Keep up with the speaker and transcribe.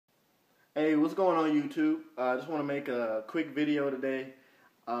Hey, what's going on YouTube? I just want to make a quick video today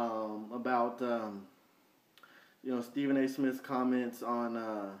about Stephen A. Smith's comments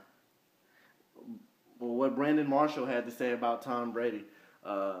on what Brandon Marshall had to say about Tom Brady.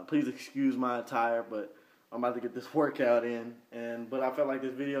 Please excuse my attire, but I'm about to get this workout in, but I felt like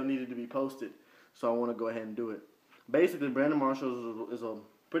this video needed to be posted, so I want to go ahead and do it. Basically, Brandon Marshall is a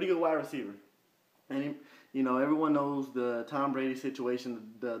pretty good wide receiver. And everyone knows the Tom Brady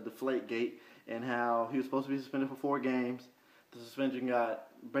situation, the Deflategate, and how he was supposed to be suspended for 4 games. The suspension got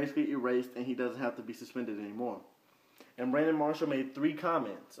basically erased, and he doesn't have to be suspended anymore. And Brandon Marshall made 3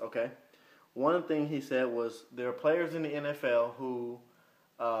 comments, okay? One thing he said was there are players in the NFL who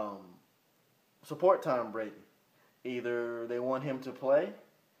support Tom Brady. Either they want him to play,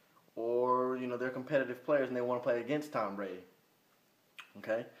 or, they're competitive players and they want to play against Tom Brady,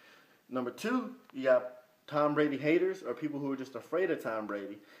 okay? Number 2, you got Tom Brady haters, or people who are just afraid of Tom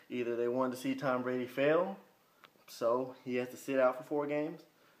Brady. Either they want to see Tom Brady fail, so he has to sit out for 4 games,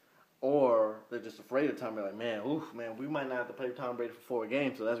 or they're just afraid of Tom Brady. Like, man, we might not have to play Tom Brady for 4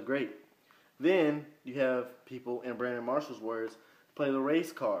 games, so that's great. Then you have people, in Brandon Marshall's words, play the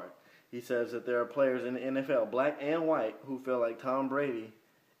race card. He says that there are players in the NFL, black and white, who feel like Tom Brady,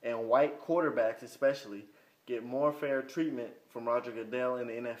 and white quarterbacks especially, get more fair treatment from Roger Goodell in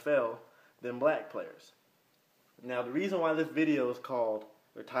the NFL than black players. Now, the reason why this video is called,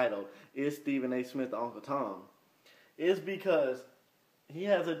 or titled, Is Stephen A. Smith Uncle Tom? Is because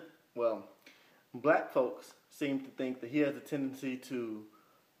black folks seem to think that he has a tendency to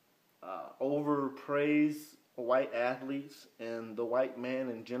overpraise white athletes and the white man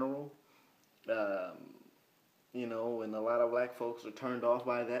in general. And a lot of black folks are turned off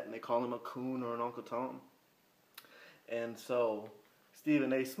by that, and they call him a coon or an Uncle Tom. And so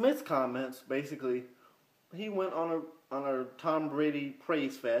Stephen A. Smith's comments, basically, he went on a Tom Brady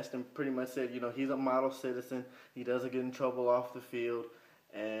praise fest and pretty much said, he's a model citizen, he doesn't get in trouble off the field,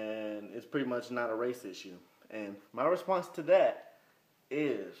 and it's pretty much not a race issue. And my response to that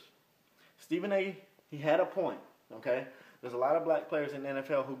is, Stephen A., he had a point, okay? There's a lot of black players in the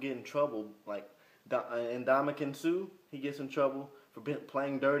NFL who get in trouble, like Ndamukong Suh, he gets in trouble for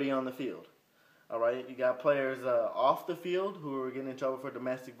playing dirty on the field. All right, you got players off the field who are getting in trouble for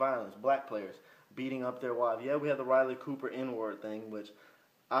domestic violence, black players beating up their wives. Yeah, we have the Riley Cooper N-word thing, which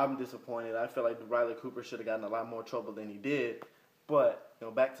I'm disappointed. I feel like Riley Cooper should have gotten a lot more trouble than he did. But,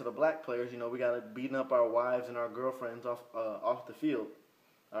 back to the black players, we got to beating up our wives and our girlfriends off the field.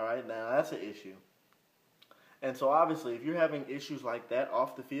 All right, now that's an issue. And so obviously, if you're having issues like that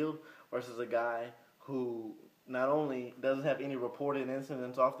off the field versus a guy who not only doesn't have any reported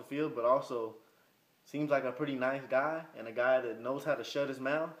incidents off the field, but also seems like a pretty nice guy and a guy that knows how to shut his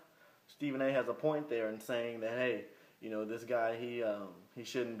mouth, Stephen A. has a point there in saying that, hey, this guy, he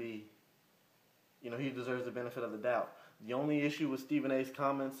shouldn't be, he deserves the benefit of the doubt. The only issue with Stephen A.'s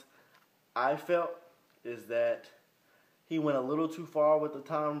comments, I felt, is that he went a little too far with the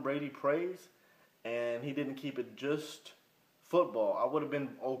Tom Brady praise, and he didn't keep it just football. I would have been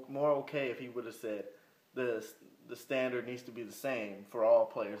more okay if he would have said the standard needs to be the same for all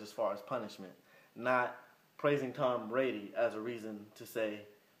players as far as punishment, not praising Tom Brady as a reason to say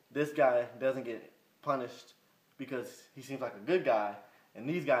this guy doesn't get punished because he seems like a good guy, and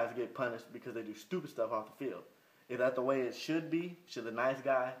these guys get punished because they do stupid stuff off the field. Is that the way it should be? Should the nice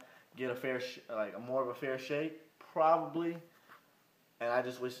guy get more of a fair shake? Probably. And I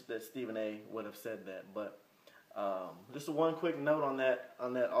just wish that Stephen A. would have said that. But just one quick note on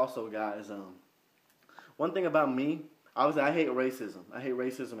that also, guys. One thing about me, obviously, I hate racism. I hate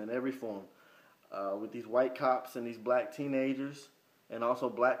racism in every form. With these white cops and these black teenagers, and also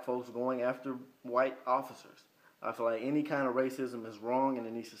black folks going after white officers. I feel like any kind of racism is wrong and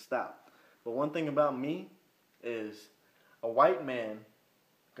it needs to stop. But one thing about me is a white man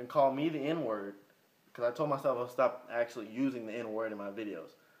can call me the N-word, because I told myself I'll stop actually using the N-word in my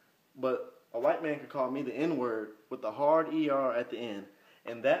videos. But a white man could call me the N-word with the hard ER at the end,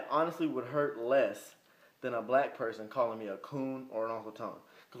 and that honestly would hurt less than a black person calling me a coon or an Uncle Tom.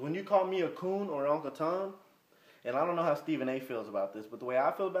 Because when you call me a coon or an Uncle Tom, and I don't know how Stephen A. feels about this, but the way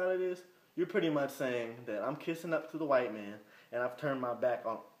I feel about it is, you're pretty much saying that I'm kissing up to the white man, and I've turned my back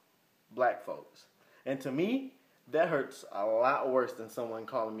on black folks. And to me, that hurts a lot worse than someone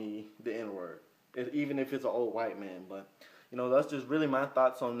calling me the N-word, even if it's an old white man. But, that's just really my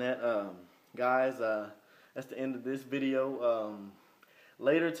thoughts on that. Guys, that's the end of this video.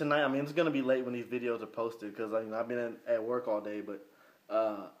 Later tonight, it's going to be late when these videos are posted because I've been at work all day, but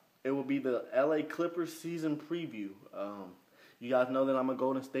it will be the LA Clippers season preview. You guys know that I'm a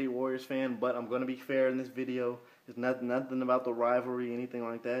Golden State Warriors fan, but I'm going to be fair in this video. It's nothing about the rivalry, anything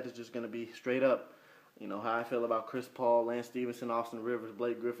like that. It's just going to be straight up, you know, how I feel about Chris Paul, Lance Stevenson, Austin Rivers,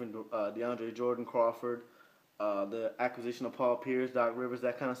 Blake Griffin, DeAndre Jordan, Crawford, the acquisition of Paul Pierce, Doc Rivers,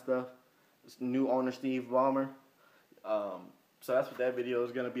 that kind of stuff. New owner Steve Ballmer. So that's what that video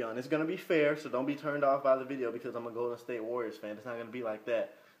is going to be on. It's going to be fair, so don't be turned off by the video because I'm a Golden State Warriors fan. It's not going to be like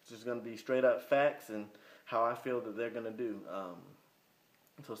that. It's just going to be straight up facts and how I feel that they're going to do.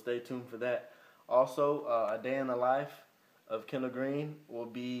 So stay tuned for that. Also, A Day in the Life of Kendall Green will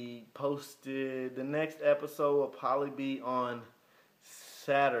be posted. The next episode will probably be on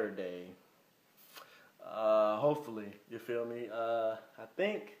Saturday. Hopefully, you feel me? I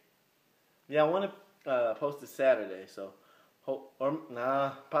think, yeah, I want to post it Saturday, so.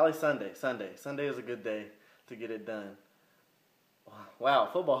 Probably Sunday. Sunday is a good day to get it done. Wow,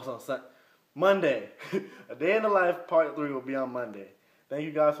 football's on Monday. A Day in the Life Part 3 will be on Monday. Thank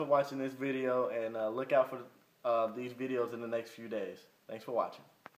you guys for watching this video, and look out for these videos in the next few days. Thanks for watching.